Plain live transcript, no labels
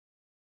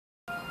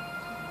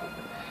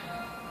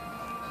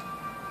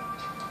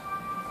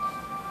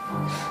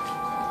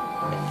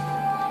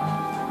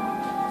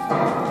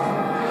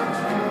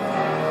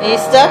Are you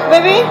stuck,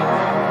 baby?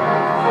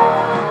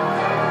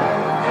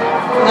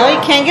 No, you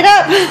can't get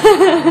up.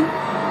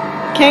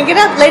 Can't get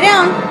up. Lay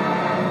down.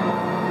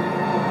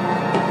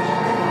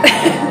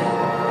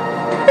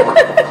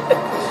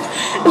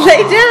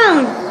 Lay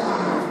down.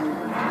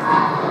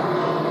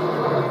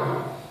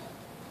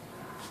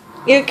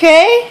 You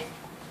okay?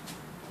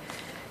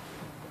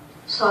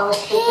 So I was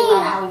thinking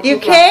about how we You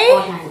could okay? go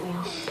night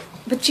meal.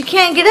 But you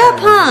can't get up,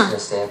 huh?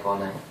 Just stay up all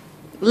night.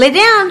 Lay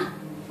down.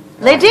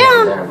 Lay I've never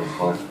down. done it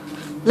before.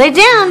 Lay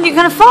down. You're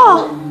gonna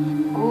fall.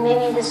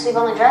 Maybe you could sleep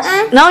on the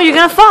dresser. No, you're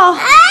gonna fall.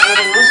 Oh,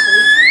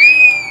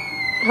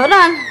 Hold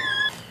on.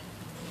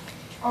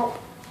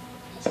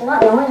 it's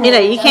not knowing You know,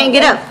 you can't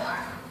get up.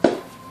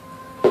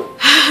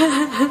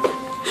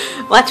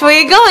 Watch where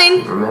you're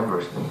going.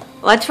 Remembers me.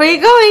 Watch where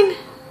you're going.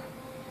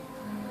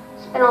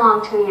 It's been a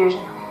long 2 years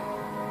now.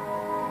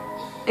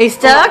 Are you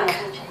stuck?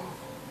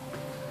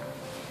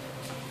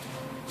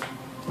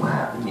 What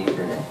happened to you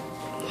today?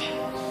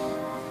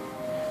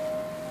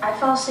 I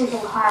fell asleep in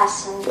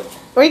class and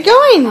Where are you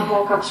going? I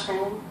woke up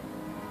screaming.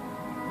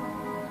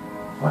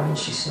 Why didn't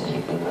she say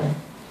anything then?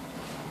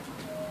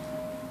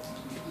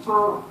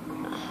 Well,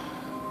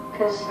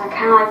 because I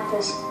kind of like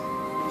this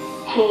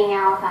hanging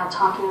out without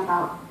talking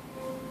about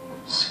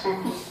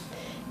screaming.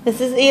 This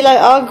is Eli,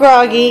 all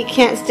groggy.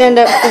 Can't stand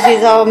up because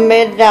he's all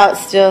made out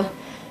still.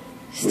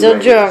 Still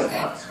drunk.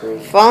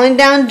 Falling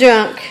down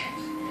drunk.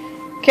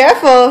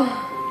 Careful.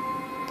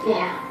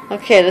 Yeah.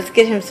 Okay, let's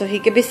get him so he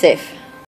could be safe.